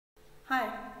Hi,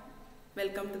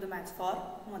 welcome to the Maths for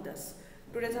Mothers.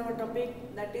 Today's our topic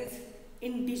that is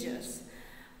integers.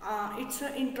 It's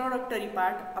an introductory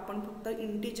part. आपण फक्त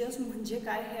integers म्हणजे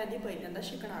काय हे आधी पहिल्यांदा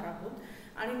शिकणार आहोत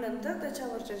आणि नंतर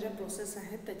त्याच्यावरच्या ज्या प्रोसेस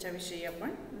आहेत त्याच्याविषयी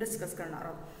आपण डिस्कस करणार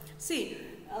आहोत. सी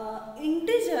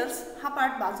इंटिजर्स हा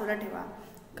पार्ट बाजूला ठेवा.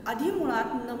 आधी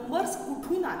मुळात नंबर्स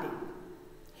कुठून आले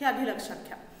हे आधी लक्षात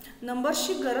घ्या.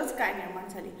 नंबर्सची गरज काय निर्माण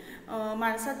झाली.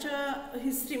 माणसाच्या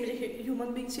हिस्ट्री म्हणजे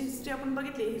ह्युमन बीइंगची हिस्ट्री आपण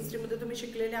बघितली. हिस्ट्रीमध्ये तुम्ही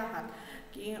शिकलेले आहात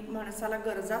की माणसाला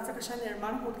गरजाचं कशा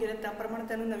निर्माण होत गेल्या त्याप्रमाणे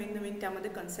त्यानं नवीन नवीन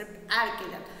त्यामध्ये कन्सेप्ट ॲड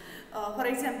केल्यात. फॉर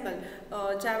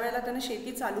एक्झाम्पल ज्या वेळेला त्यानं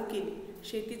शेती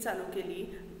चालू केली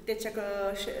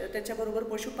त्याच्याबरोबर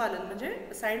पशुपालन म्हणजे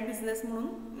साईड बिझनेस म्हणून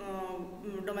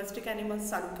डोमेस्टिक ॲनिमल्स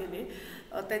चालू केले.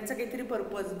 त्यांचं काहीतरी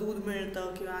पर्पज दूध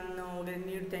मिळतं किंवा अन्न वगैरे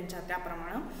नीड त्यांच्या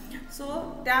त्याप्रमाणे. सो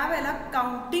त्यावेळेला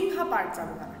काउंटिंग हा पार्ट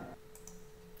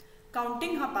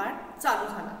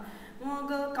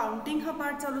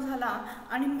चालू झाला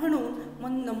आणि म्हणून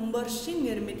मग नंबर्सची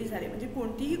निर्मिती झाली. म्हणजे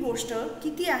कोणतीही गोष्ट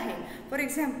किती आहे, फॉर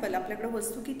एक्झाम्पल आपल्याकडे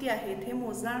वस्तू किती आहेत हे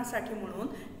मोजण्यासाठी म्हणून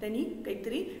त्यांनी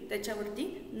काहीतरी त्याच्यावरती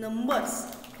नंबर्स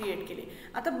क्रिएट केले.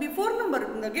 आता बिफोर नंबर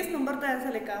लगेच नंबर तयार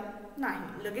झाले का?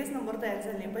 नाही, लगेच नंबर तयार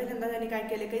झाले. पहिल्यांदा त्यांनी काय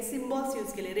केले, काही सिम्बॉल्स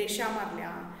यूज केले, रेषा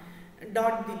मारल्या,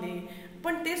 डॉट दिले,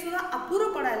 पण ते सुद्धा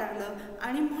अपुरं पडायला लागलं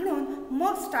आणि म्हणून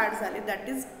मग स्टार्ट झाले दॅट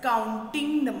इज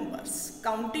काउंटिंग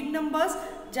नंबर्स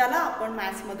ज्याला आपण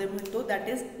मॅथ्समध्ये म्हणतो दॅट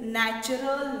इज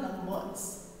नॅचरल नंबर्स.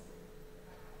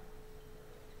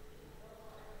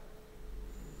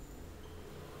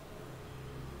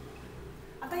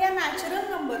 आता या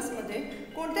नॅचरल नंबर्समध्ये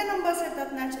कोणते नंबर्स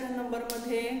येतात?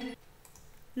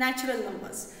 Natural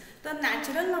numbers. तर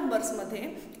नॅचरल नंबर्समध्ये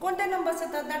कोणते नंबर्स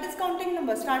येतात? That is counting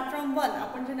number. Start from 1.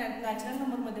 आपण जे नॅचरल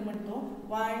नंबरमध्ये म्हणतो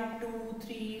 1 2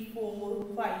 3 4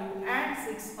 5 and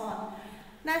 6 on.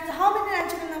 How many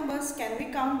natural numbers can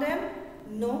we count them?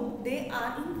 No, they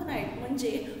are infinite. म्हणजे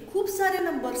खूप सारे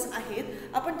नंबर्स आहेत,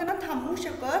 आपण त्यांना थांबवू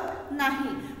शकत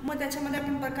नाही. मग त्याच्यामध्ये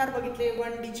आपण प्रकार बघितले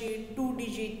 1 डिजिट 2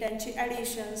 डिजिट, त्यांची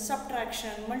ॲडिशन,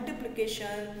 सबट्रॅक्शन,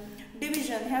 मल्टिप्लिकेशन,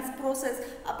 डिव्हिजन, ह्याच प्रोसेस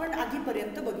आपण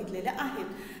आधीपर्यंत बघितलेल्या आहेत.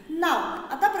 नाव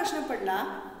आता प्रश्न पडला,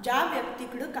 ज्या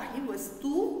व्यक्तीकडं काही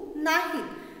वस्तू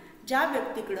नाहीत, ज्या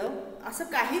व्यक्तीकडं असं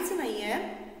काहीच नाही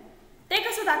आहे ते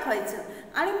कसं दाखवायचं?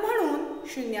 आणि म्हणून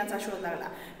शून्याचा शोध लागला.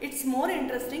 इट्स मोर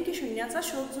इंटरेस्टिंग की शून्याचा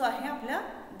शोध जो आहे आपल्या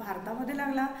भारतामध्ये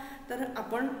लागला. तर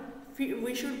आपण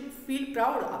वी शुड फील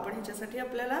प्राऊड. आपण ह्याच्यासाठी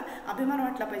आपल्याला अभिमान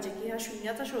वाटला पाहिजे की ह्या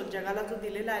शून्याचा शोध जगाला जो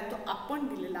दिलेला आहे तो आपण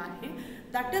दिलेला आहे.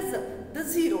 That is the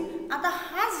zero. आता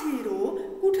हा झिरो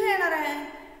कुठे येणार आहे?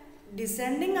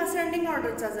 डिसेंडिंग असेंडिंग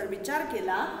ऑर्डरचा जर विचार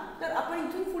केला तर आपण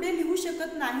इथून पुढे लिहू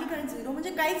शकत नाही, कारण झिरो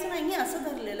म्हणजे काहीच नाही असं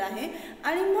धरलेलं आहे.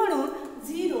 आणि म्हणून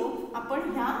झिरो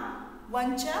आपण ह्या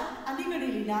 1च्या अलीकडे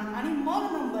लिहिला आणि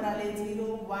मग नंबर आले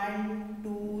 0 1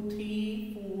 2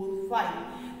 3 4 5.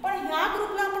 पण ह्या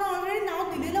ग्रुपला आपण ऑलरेडी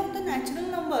नाव दिलेलं होतं नॅचरल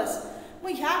नंबर्स. मग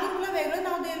ह्या ग्रुपला वेगळं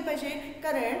नाव द्यायला पाहिजे,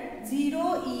 कारण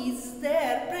 0 is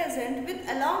there present with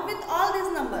along with all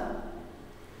this number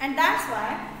and that's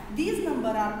why these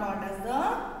number are called as the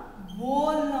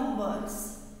whole numbers.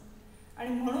 आणि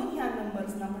म्हणून ह्या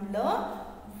नंबर्सना म्हटलं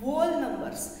whole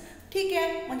numbers. ठीक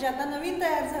आहे, म्हणजे आता नवीन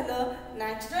तयार झालं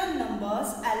natural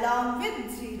numbers along with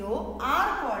zero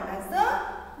are called as the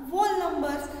whole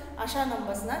numbers. अशा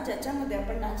नंबर्सना ज्याच्यामध्ये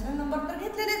आपण नॅचरल नंबर तर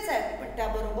घेतलेलेच आहेत पण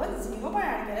त्याबरोबर झिरो पण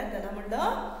ॲड केला त्याला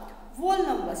म्हटलं होल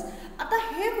नंबर्स. आता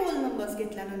हे होल नंबर्स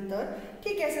घेतल्यानंतर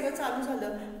ठीक आहे सगळं चालू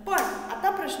झालं, पण आता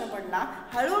प्रश्न पडला,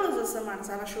 हळूहळू जसं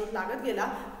माणसाला शोध लागत गेला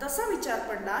तसा विचार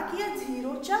पडला की या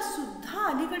झिरोच्या सुद्धा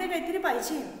अलीकडे काहीतरी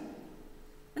पाहिजे.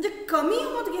 म्हणजे कमी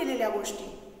होत गेलेल्या गोष्टी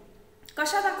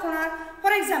कशा दाखवणार?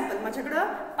 फॉर एक्झाम्पल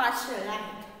माझ्याकडं 5 शेळ्या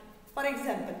आहेत. फॉर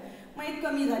एक्झाम्पल मग एक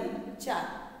कमी झाली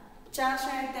 4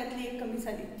 शेळ्या आहेत त्यातली एक कमी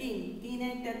झाली 3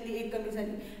 आहेत त्यातली एक कमी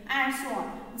झाली अँड सो ऑन.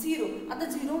 0. आता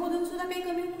 0 मधून सुद्धा काही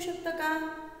कमी होऊ शकतं का?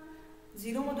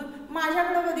 0 मधून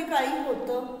माझ्याकडं कधी काही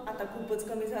होतं, आता खूपच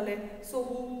कमी झालंय. सो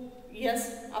यस,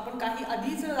 आपण काही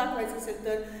आधीच दाखवायचं असेल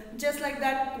तर जस्ट लाईक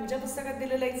दॅट तुमच्या पुस्तकात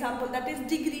दिलेलं example that is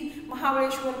degree.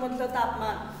 Mahabaleshwar मधलं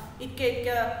तापमान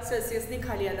इतक्या सेल्सिअसनी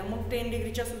खाली आलं, मग 10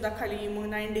 डिग्रीच्या सुद्धा खाली, मग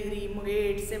 9 डिग्री, मग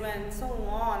 8 7 so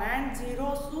on and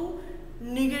 0 to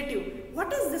negative.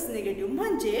 What is this negative?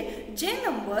 म्हणजे जे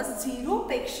नंबर्स 0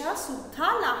 पेक्षा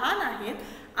सुद्धा लहान आहेत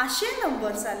असे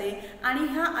नंबर्स आले आणि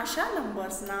ह्या अशा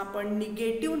नंबर्सना आपण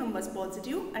निगेटिव्ह नंबर्स,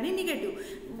 पॉझिटिव्ह आणि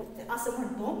निगेटिव्ह असं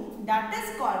म्हणतो. That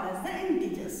is called age the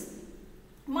integers.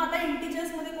 मग आता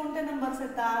इंटिजर्समध्ये कोणते नंबर्स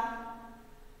येतात?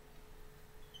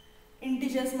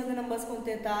 इंटिजर्समध्ये नंबर्स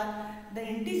कोणते येतात? The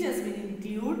integers will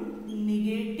include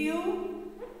negative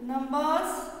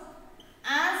numbers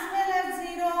as well as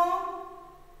 0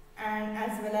 and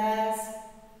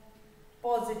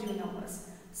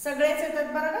सगळेच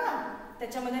येतात बरं का.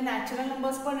 त्याच्यामध्ये नॅचरल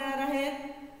नंबर्स पण येणार आहेत,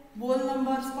 होल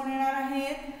नंबर्स पण येणार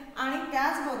आहेत आणि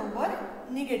त्याचबरोबर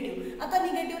निगेटिव्ह. आता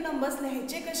निगेटिव्ह नंबर्स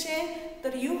लिहायचे कसे,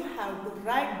 तर you have to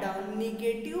right down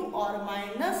negative or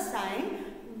minus sign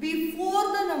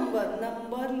before the number.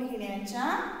 Number लिहिण्याच्या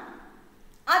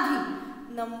आधी,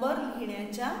 नंबर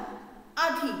लिहिण्याच्या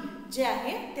आधी जे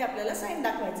आहे ते आपल्याला साइन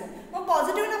दाखवायचं आहे. मग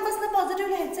पॉझिटिव्ह नंबर्सला पॉझिटिव्ह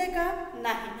लिहायचं आहे का,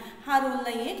 नाही. हा रूल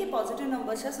नाही आहे की पॉझिटिव्ह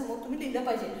नंबर्सच्या समोर तुम्ही लिहिलं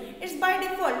पाहिजे. इट्स बाय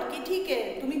डिफॉल्ट की ठीक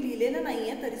आहे तुम्ही लिहिलेलं नाही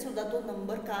आहे तरी सुद्धा तो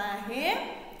नंबर काय आहे,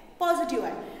 पॉझिटिव्ह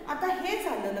आहे. आता हे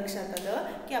झालं लक्षात आलं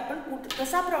की आपण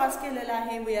कसा प्रवास केलेला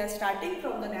आहे. We R starting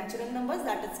from the natural numbers,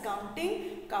 that is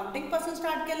counting पासून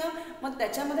स्टार्ट केलं. मग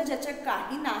त्याच्यामध्ये ज्याच्या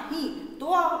काही नाही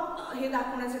तो हे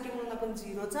दाखवण्यासाठी म्हणून आपण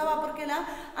झिरोचा वापर केला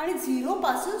आणि झिरो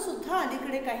पासून सुद्धा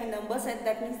अलीकडे काही नंबर्स आहेत,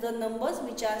 that means the numbers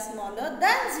which are smaller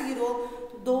than zero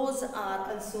those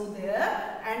R also there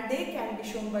and they can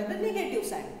be shown by the negative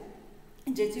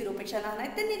sign. जे झिरोपेक्षा लहान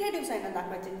आहेत ते निगेटिव्ह साइन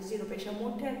दाखवायचे, झिरोपेक्षा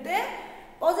मोठे आहेत ते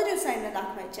पॉझिटिव्ह साईनने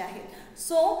दाखवायचे आहेत.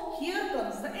 So here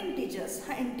comes the integers.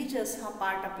 हा इंटिजर्स हा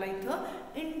पार्ट आपला इथं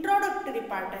इंट्रोडक्टरी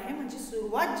पार्ट आहे, म्हणजे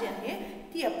सुरुवात जी आहे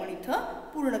ती आपण इथं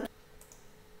पूर्ण केली.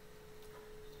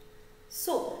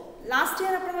 सो लास्ट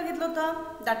इयर आपण बघितलं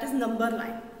होतं दॅट इज नंबर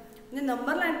लाईन. म्हणजे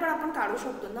नंबर लाईन पण आपण काढू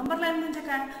शकतो. नंबर लाईन म्हणजे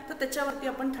काय, तर त्याच्यावरती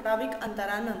आपण ठराविक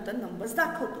अंतरानंतर नंबर्स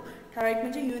दाखवतो. ठराविक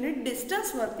म्हणजे युनिट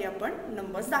डिस्टन्सवरती आपण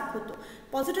नंबर्स दाखवतो.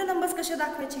 पॉझिटिव्ह नंबर्स कसे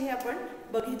दाखवायचे हे आपण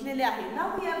बघितलेले आहे.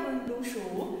 Now we R going to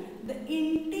show the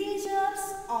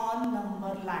integers on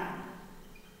number line.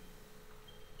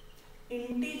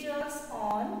 Integers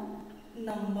on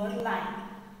number line.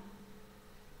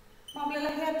 मग आपल्याला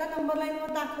हे आता नंबर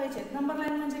लाईनवर दाखवायचे आहेत. नंबर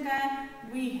लाईन म्हणजे काय,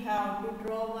 we have to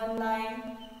draw one line.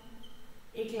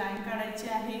 एक लाईन काढायची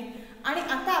आहे आणि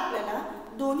आता आपल्याला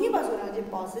दोन्ही बाजूला म्हणजे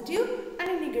पॉझिटिव्ह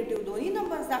आणि निगेटिव्ह दोन्ही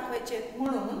नंबर्स दाखवायचे आहेत.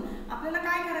 म्हणून आपल्याला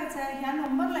काय करायचं आहे, ह्या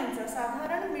नंबर लाईनचा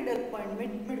साधारण मिड पॉईंट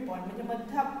म्हणजे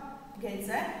मध्य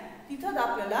घ्यायचा आहे. तिथं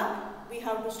आपल्याला we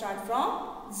have to start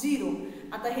from zero.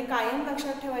 आता हे कायम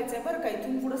लक्षात ठेवायचं आहे बरं का,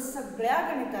 इथून पुढे सगळ्या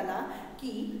गणिताला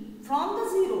की from the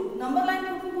zero number line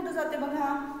कुठून कुठे जाते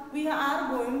बघा. We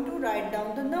R going to right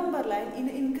down the number line in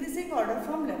increasing order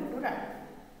from left to right.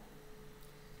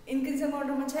 Increasing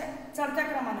order म्हणजे चढत्या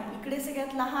क्रमाने, इकडे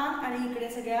सगळ्यात लहान आणि इकडे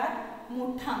सगळ्यात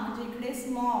मोठा, म्हणजे इकडे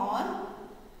स्मॉल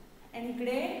आणि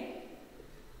इकडे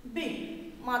बिग.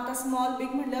 मग आता स्मॉल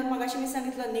बिग म्हटल्यावर मगाशी मी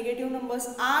सांगितलं negative numbers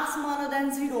R smaller than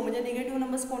zero, म्हणजे निगेटिव्ह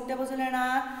नंबर्स कोणत्या बाजूला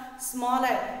येणार, स्मॉल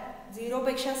आहे.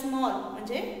 झिरोपेक्षा स्मॉल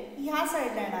म्हणजे ह्या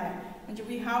साईडला येणार आहे. म्हणजे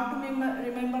we have to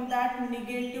remember that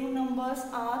negative numbers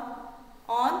R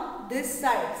on this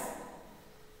sides.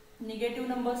 Negative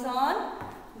numbers on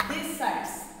this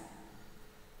sides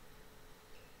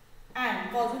and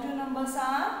positive numbers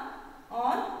are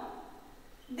on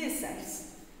this sides.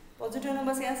 Positive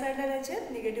numbers या साईडला द्यायचे,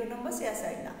 निगेटिव्ह नंबर्स या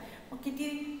साईडला. मग किती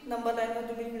नंबर लाईनमध्ये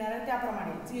तुम्ही लिहिणार आहे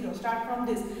त्याप्रमाणे झिरो स्टार्ट फ्रॉम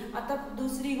दिस. आता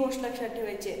दुसरी गोष्ट लक्षात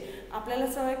ठेवायची, आपल्याला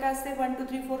सवय काय असते 1 2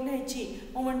 3 4 लिहायची.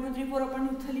 मग 1 2 3 4 आपण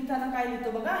इथं लिहिताना काय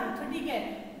लिहितो बघा, इथं ठीक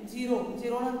आहे झिरो,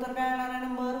 झिरो नंतर काय येणार आहे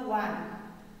नंबर 1,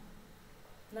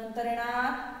 नंतर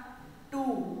येणार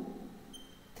 2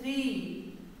 3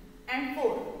 and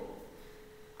 4.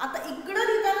 आता इकडं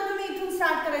लिहिताना तुम्ही इथून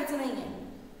स्टार्ट करायचं नाहीये,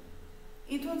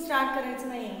 इथून स्टार्ट करायचं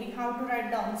नाहीये. We have to right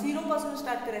down zero पासून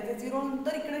स्टार्ट करायचं. झिरो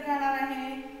नंतर इकडे काय येणार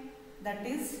आहे, that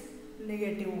is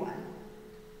negative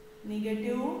 1,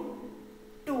 negative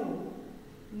 2,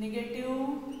 negative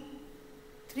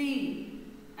 3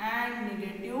 and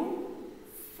negative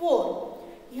 4.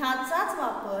 ह्याचाच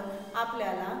वापर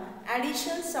आपल्याला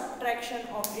ॲडिशन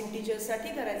सबट्रॅक्शन ऑफ इंटिजर्ससाठी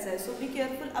करायचा आहे. सो बी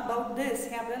केअरफुल अबाउट दिस.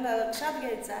 हे आपल्याला लक्षात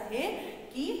घ्यायचं आहे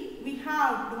की we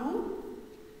have to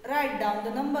right down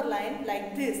the number line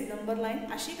like this. Number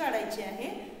line अशी काढायची आहे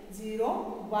 0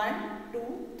 1 2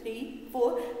 3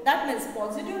 4. That means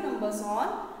positive numbers on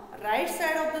write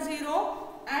side of the 0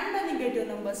 and the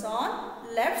negative numbers on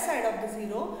left side of the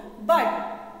 0.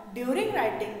 But during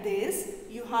writing this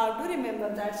you have to remember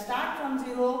that start from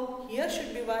 0 here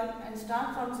should be 1 and start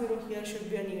from 0 here should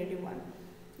be a negative 1.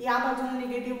 या बाजूने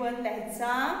negative 1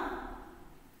 लिहायचा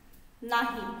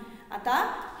नाही. आता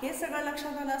हे सगळं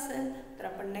लक्षात आलं असेल तर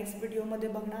आपण नेक्स्ट व्हिडिओमध्ये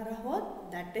बघणार आहोत,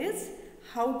 that is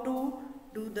how to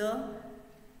do the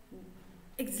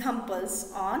examples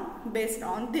on based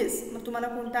on दिस. मग तुम्हाला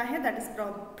कोणता आहे, दॅट इज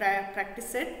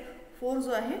प्रॅक्टिस सेट 4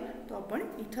 जो आहे तो आपण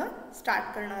इथं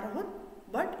स्टार्ट करणार आहोत.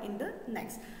 But in the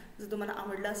next. जर तुम्हाला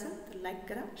आवडलं असेल तर लाईक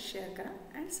करा, शेअर करा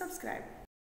अँड सबस्क्राईब.